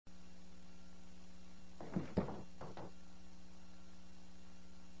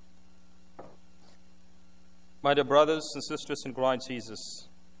My dear brothers and sisters in Christ Jesus,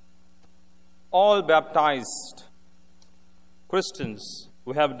 all baptized Christians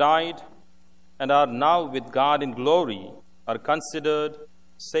who have died and are now with God in glory are considered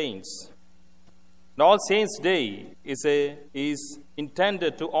saints. And All Saints' Day is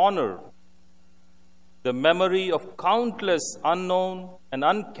intended to honor the memory of countless unknown and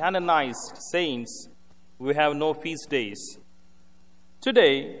uncanonized saints who have no feast days.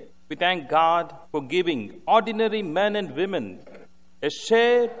 Today, we thank God for giving ordinary men and women a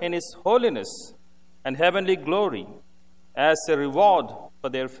share in His holiness and heavenly glory as a reward for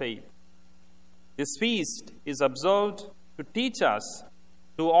their faith. This feast is observed to teach us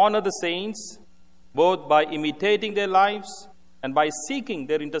to honor the saints both by imitating their lives and by seeking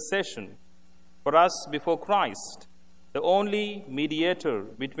their intercession for us before Christ, the only mediator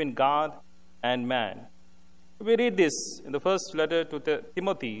between God and man. We read this in the first letter to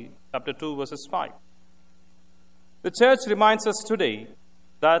Timothy, chapter 2, verses 5. The church reminds us today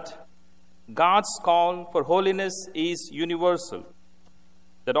that God's call for holiness is universal,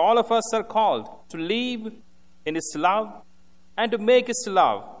 that all of us are called to live in His love and to make His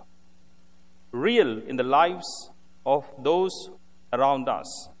love real in the lives of those around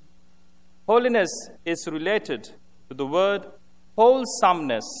us. Holiness is related to the word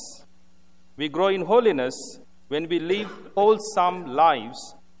wholesomeness. We grow in holiness when we live wholesome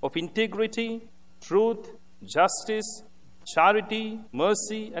lives of integrity, truth, justice, charity,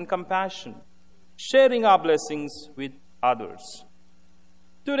 mercy, and compassion, sharing our blessings with others.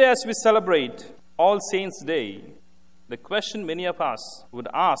 Today, as we celebrate All Saints' Day, the question many of us would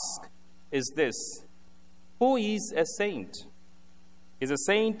ask is this: who is a saint? Is a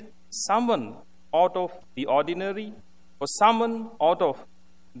saint someone out of the ordinary or someone out of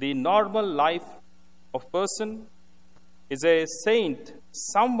the normal life of person? Is a saint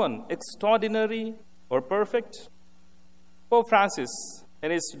someone extraordinary or perfect? Pope Francis,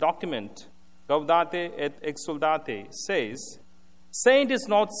 in his document Gaudete et Exsultate, says, saint is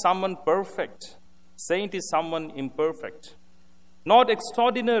not someone perfect. Saint is someone imperfect. Not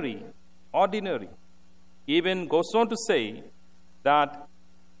extraordinary, ordinary. Even goes on to say that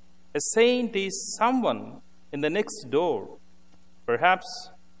a saint is someone in the next door. Perhaps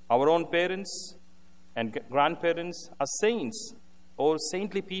our own parents and grandparents are saints or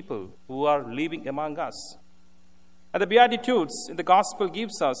saintly people who are living among us. And the Beatitudes in the Gospel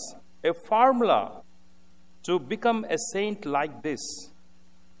gives us a formula to become a saint like this.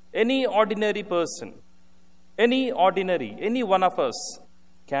 Any ordinary person, any one of us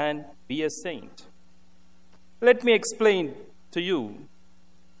can be a saint. Let me explain to you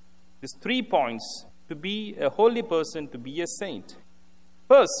these 3 points to be a holy person, to be a saint.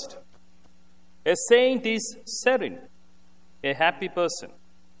 First, a saint is serene, a happy person.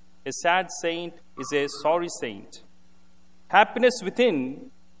 A sad saint is a sorry saint. Happiness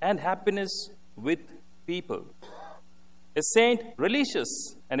within and happiness with people. A saint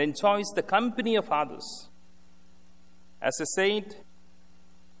religious and enjoys the company of others. As a saint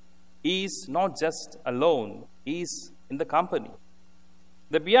is not just alone, he is in the company.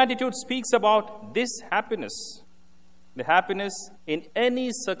 The Beatitude speaks about this happiness, the happiness in any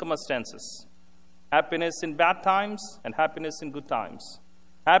circumstances. Happiness in bad times and happiness in good times.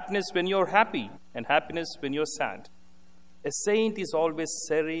 Happiness when you're happy and happiness when you're sad. A saint is always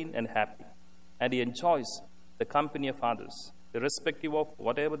serene and happy, and he enjoys the company of others, irrespective of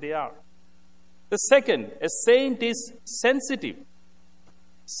whatever they are. The second, a saint is sensitive.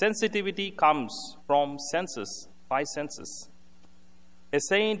 Sensitivity comes from senses, 5 senses. A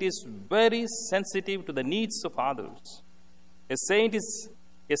saint is very sensitive to the needs of others. A saint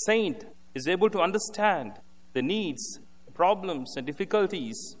is able to understand the needs, problems, and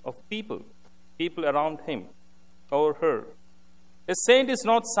difficulties of people around him or her. A saint is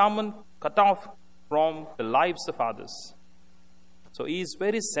not someone cut off from the lives of others. So he is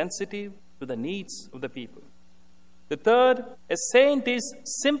very sensitive to the needs of the people. The third, a saint is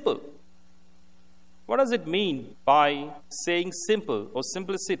simple. What does it mean by saying simple or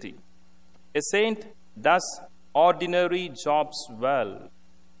simplicity? A saint does ordinary jobs well,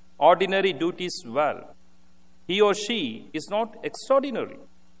 ordinary duties well. He or she is not extraordinary.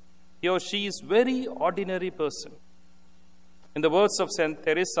 He or she is very ordinary person. In the words of Saint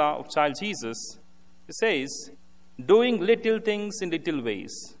Teresa of Child Jesus, it says, doing little things in little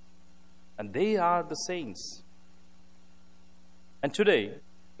ways. And they are the saints. And today,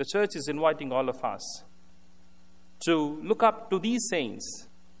 the church is inviting all of us to look up to these saints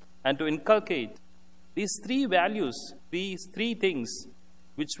and to inculcate these 3 values, these 3 things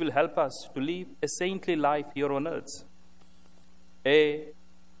which will help us to live a saintly life here on earth. A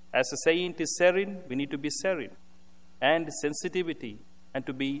As a saint is serene, we need to be serene, and sensitivity, and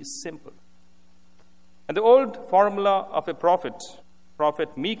to be simple. And the old formula of a prophet, Prophet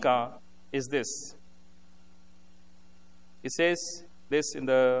Micah, is this. It says this in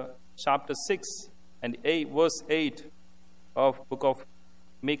the chapter 6 and 8, verse 8 of book of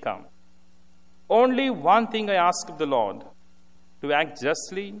Micah. Only one thing I ask of the Lord, to act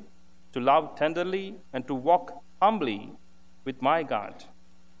justly, to love tenderly, and to walk humbly with my God.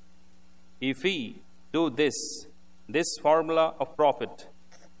 If we do this formula of prophet,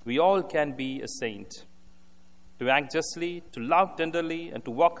 we all can be a saint. To act justly, to love tenderly, and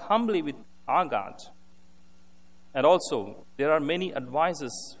to walk humbly with our God. And also, there are many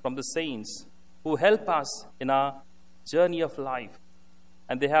advices from the saints who help us in our journey of life.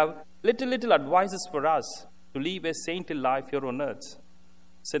 And they have little advices for us to live a saintly life here on earth.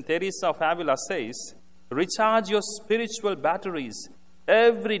 St. Teresa of Avila says, recharge your spiritual batteries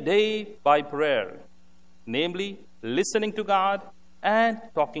every day by prayer, namely listening to God and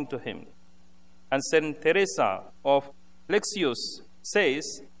talking to Him. And St. Teresa of Lisieux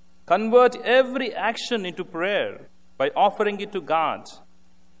says, convert every action into prayer by offering it to God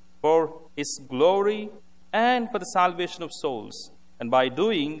for His glory and for the salvation of souls, and by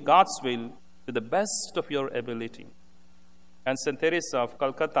doing God's will to the best of your ability. And St. Teresa of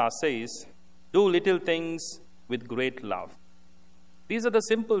Calcutta says, do little things with great love. These are the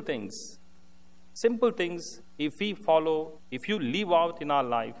simple things. Simple things, if we follow, if you live out in our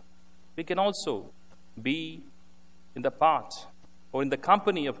life, we can also be in the path or in the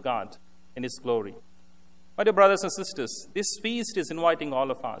company of God in His glory. My dear brothers and sisters, this feast is inviting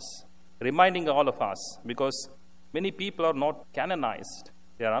all of us, reminding all of us, because many people are not canonized,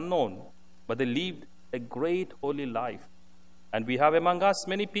 they are unknown, but they lived a great holy life. And we have among us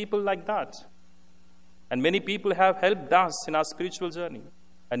many people like that. And many people have helped us in our spiritual journey.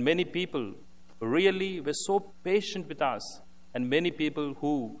 And many people really were so patient with us. And many people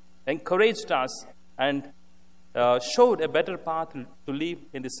who encouraged us and showed a better path to live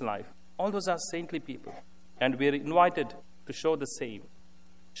in this life. All those are saintly people. And we are invited to show the same.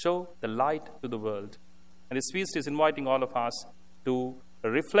 Show the light to the world. And this feast is inviting all of us to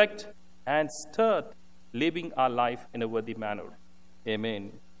reflect and start living our life in a worthy manner.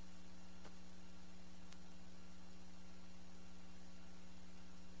 Amen.